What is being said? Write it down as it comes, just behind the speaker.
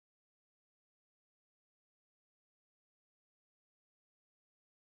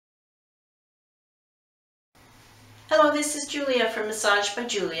Hello, this is Julia from Massage by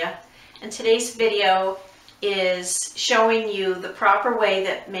Julia, and today's video is showing you the proper way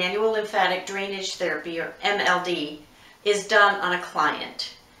that manual lymphatic drainage therapy, or MLD, is done on a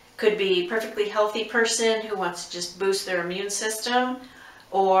client. Could be a perfectly healthy person who wants to just boost their immune system,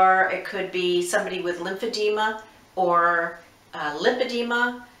 or it could be somebody with lymphedema or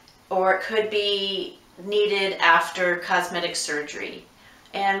lipedema, or it could be needed after cosmetic surgery.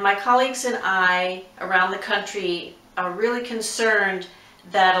 And my colleagues and I around the country are really concerned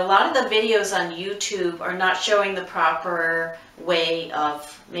that a lot of the videos on YouTube are not showing the proper way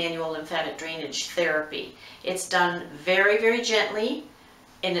of manual lymphatic drainage therapy. It's done very, very gently,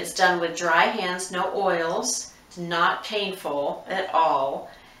 and it's done with dry hands, no oils. It's not painful at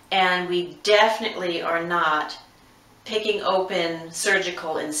all, and we definitely are not picking open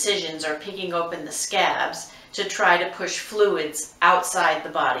surgical incisions or picking open the scabs to try to push fluids outside the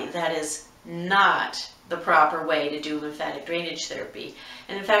body. That is not the proper way to do lymphatic drainage therapy.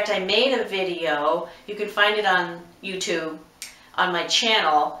 And in fact, I made a video, you can find it on YouTube, on my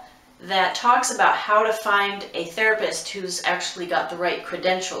channel, that talks about how to find a therapist who's actually got the right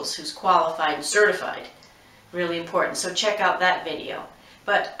credentials, who's qualified and certified. Really important, so check out that video.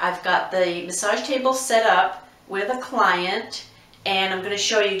 But I've got the massage table set up with a client, and I'm going to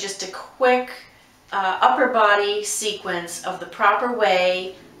show you just a quick upper body sequence of the proper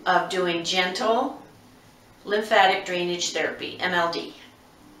way of doing gentle lymphatic drainage therapy, MLD.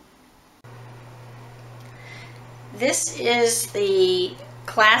 This is the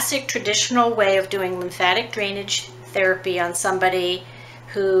classic traditional way of doing lymphatic drainage therapy on somebody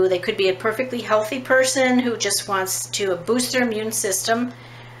who, they could be a perfectly healthy person who just wants to boost their immune system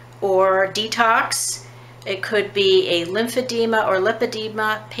or detox. It could be a lymphedema or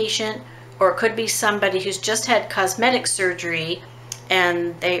lipedema patient, or it could be somebody who's just had cosmetic surgery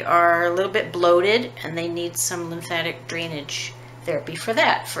and they are a little bit bloated and they need some lymphatic drainage therapy for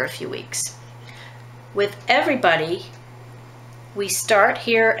that for a few weeks. With everybody, we start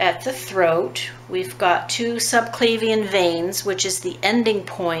here at the throat. We've got two subclavian veins, which is the ending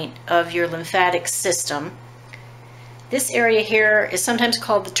point of your lymphatic system. This area here is sometimes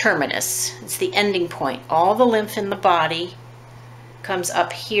called the terminus. It's the ending point. All the lymph in the body comes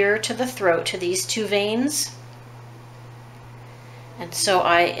up here to the throat, to these two veins. And so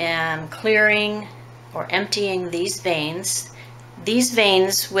I am clearing or emptying these veins. These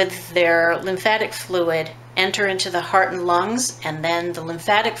veins with their lymphatic fluid enter into the heart and lungs, and then the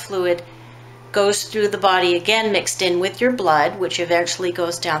lymphatic fluid goes through the body again, mixed in with your blood, which eventually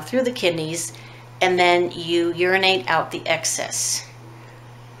goes down through the kidneys, and then you urinate out the excess.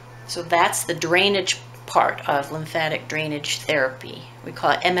 So that's the drainage part of lymphatic drainage therapy. We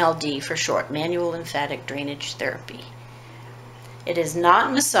call it MLD for short, manual lymphatic drainage therapy. It is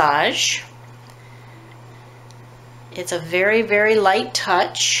not massage. It's a very, very light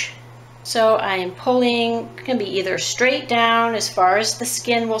touch. So I am pulling, it can be either straight down as far as the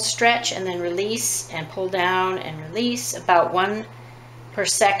skin will stretch, and then release and pull down and release, about 1 per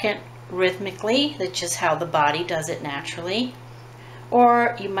second rhythmically. That's just how the body does it naturally.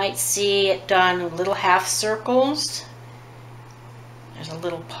 Or you might see it done in little half circles. There's a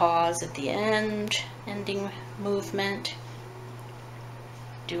little pause at the end, ending movement.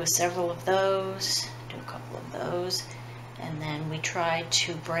 Do several of those, do a couple of those, and then we try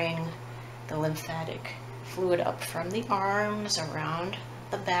to bring the lymphatic fluid up from the arms, around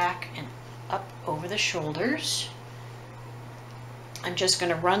the back, and up over the shoulders. I'm just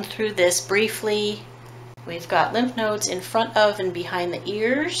going to run through this briefly. We've got lymph nodes in front of and behind the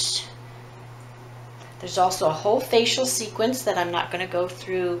ears. There's also a whole facial sequence that I'm not going to go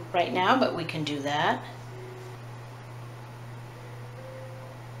through right now, but we can do that.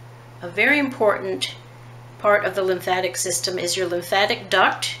 A very important part of the lymphatic system is your lymphatic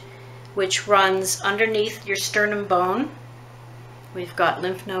duct, which runs underneath your sternum bone. We've got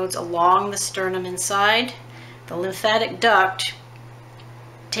lymph nodes along the sternum inside. The lymphatic duct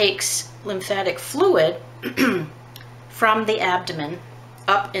takes lymphatic fluid from the abdomen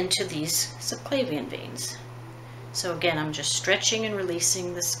up into these subclavian veins. So again, I'm just stretching and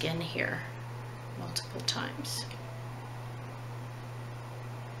releasing the skin here multiple times.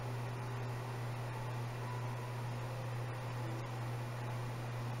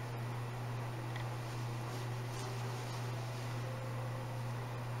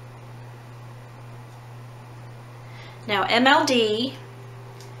 Now, MLD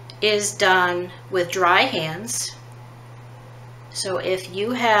is done with dry hands. So if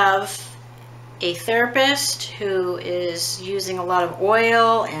you have a therapist who is using a lot of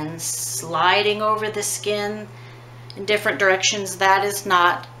oil and sliding over the skin in different directions, that is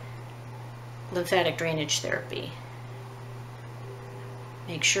not lymphatic drainage therapy.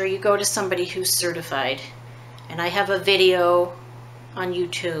 make sure you go to somebody who's certified. And I have a video on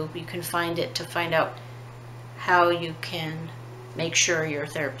YouTube. You can find it to find out how you can make sure your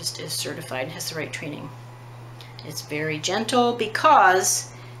therapist is certified and has the right training. It's very gentle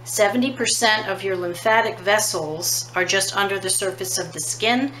because 70% of your lymphatic vessels are just under the surface of the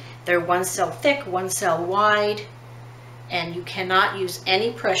skin. They're 1 cell thick, 1 cell wide, and you cannot use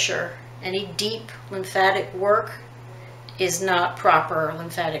any pressure. Any deep lymphatic work is not proper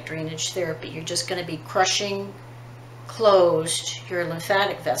lymphatic drainage therapy. You're just going to be crushing closed your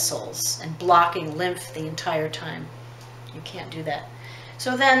lymphatic vessels and blocking lymph the entire time. You can't do that.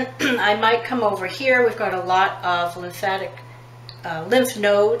 So then I might come over here. We've got a lot of lymphatic lymph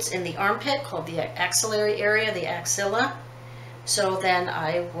nodes in the armpit called the axillary area, the axilla. So then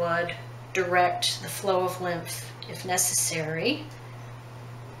I would direct the flow of lymph if necessary.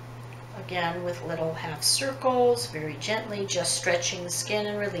 Again, with little half circles, very gently, just stretching the skin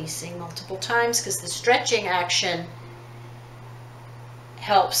and releasing multiple times, because the stretching action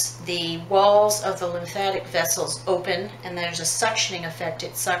helps the walls of the lymphatic vessels open, and there's a suctioning effect.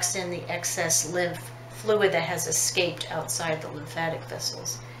 It sucks in the excess lymph fluid that has escaped outside the lymphatic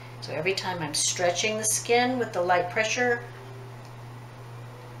vessels. So every time I'm stretching the skin with the light pressure,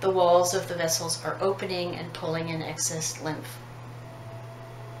 the walls of the vessels are opening and pulling in excess lymph.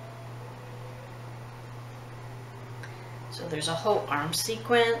 So there's a whole arm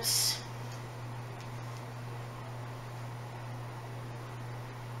sequence.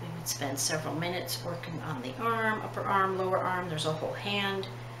 We would spend several minutes working on the arm, upper arm, lower arm. There's a whole hand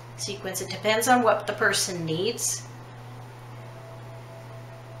sequence. It depends on what the person needs.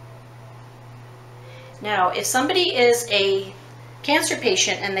 Now, if somebody is a cancer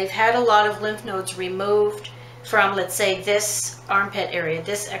patient and they've had a lot of lymph nodes removed from, let's say, this armpit area,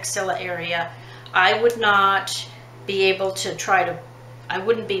 this axilla area, I would not be able to I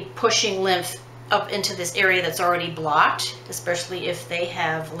wouldn't be pushing lymph up into this area that's already blocked, especially if they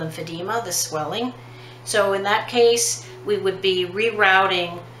have lymphedema, the swelling. So in that case, we would be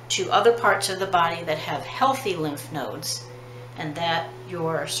rerouting to other parts of the body that have healthy lymph nodes, and that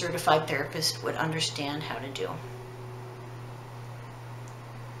your certified therapist would understand how to do.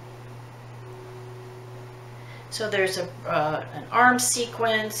 So there's an arm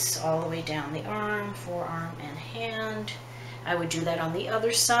sequence all the way down the arm, forearm, and hand. I would do that on the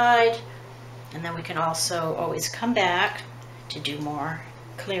other side. And then we can also always come back to do more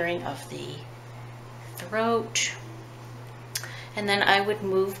clearing of the throat. And then I would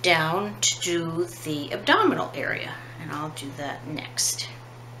move down to do the abdominal area, and I'll do that next.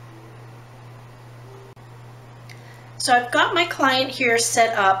 So I've got my client here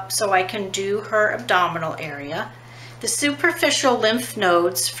set up so I can do her abdominal area. The superficial lymph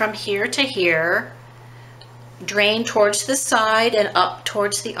nodes from here to here drain towards the side and up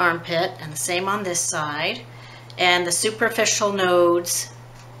towards the armpit, and the same on this side. And the superficial nodes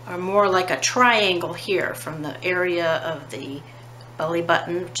are more like a triangle here from the area of the belly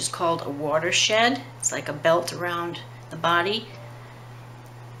button, which is called a watershed. It's like a belt around the body,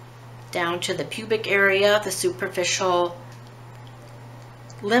 down to the pubic area. The superficial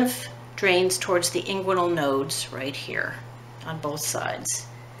lymph drains towards the inguinal nodes right here on both sides.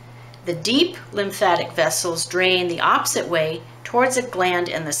 The deep lymphatic vessels drain the opposite way towards a gland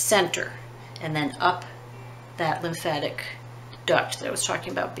in the center, and then up that lymphatic duct that I was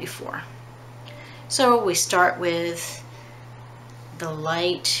talking about before. So we start with the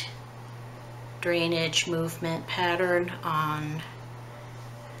light drainage movement pattern on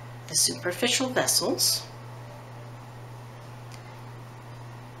the superficial vessels.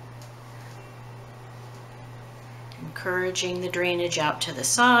 Encouraging the drainage out to the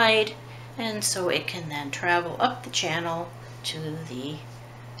side, and so it can then travel up the channel to the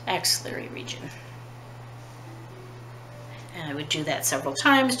axillary region. And I would do that several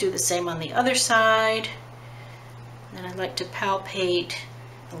times, do the same on the other side. Then I'd like to palpate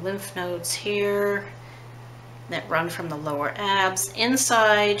the lymph nodes here that run from the lower abs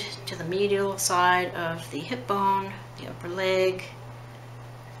inside to the medial side of the hip bone, the upper leg.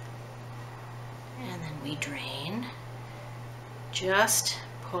 And then we drain, just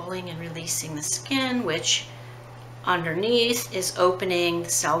pulling and releasing the skin, which underneath is opening the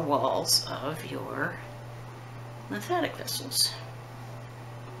cell walls of your lymphatic vessels.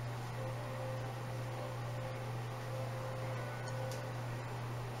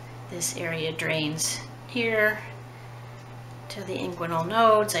 This area drains here to the inguinal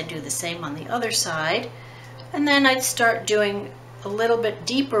nodes. I do the same on the other side. And then I'd start doing a little bit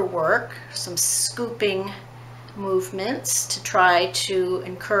deeper work, some scooping movements to try to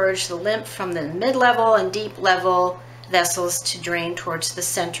encourage the lymph from the mid-level and deep level vessels to drain towards the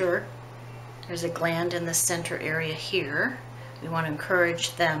center. There's a gland in the center area here. We want to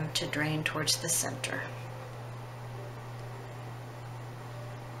encourage them to drain towards the center.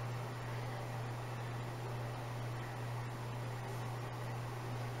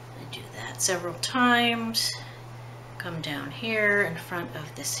 I do that several times. Come down here in front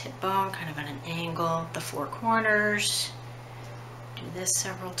of this hip bone, kind of at an angle, the four corners. Do this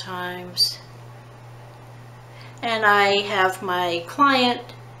several times. And I have my client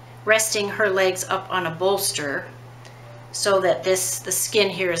resting her legs up on a bolster so that the skin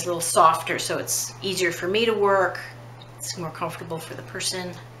here is a little softer, so it's easier for me to work. It's more comfortable for the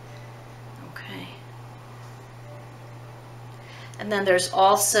person. Okay. And then there's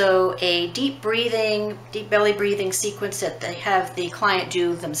also a deep belly breathing sequence that they have the client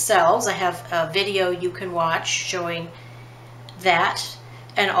do themselves. I have a video you can watch showing that.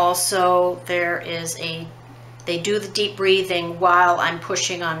 And also they do the deep breathing while I'm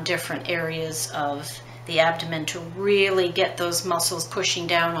pushing on different areas of the abdomen to really get those muscles pushing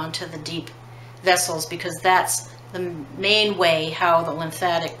down onto the deep vessels, because that's the main way how the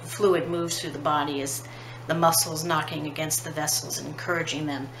lymphatic fluid moves through the body, is the muscles knocking against the vessels and encouraging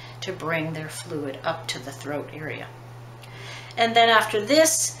them to bring their fluid up to the throat area. And then after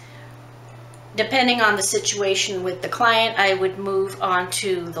this, depending on the situation with the client, I would move on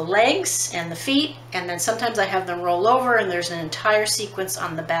to the legs and the feet, and then sometimes I have them roll over and there's an entire sequence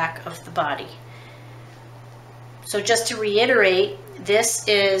on the back of the body. So just to reiterate, this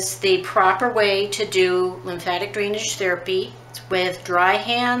is the proper way to do lymphatic drainage therapy. It's with dry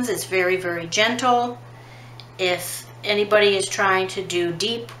hands. It's very, very gentle. If anybody is trying to do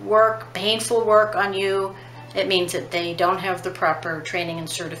deep work, painful work on you, it means that they don't have the proper training and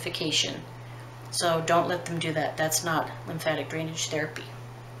certification. So don't let them do that. That's not lymphatic drainage therapy.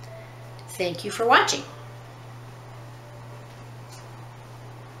 Thank you for watching.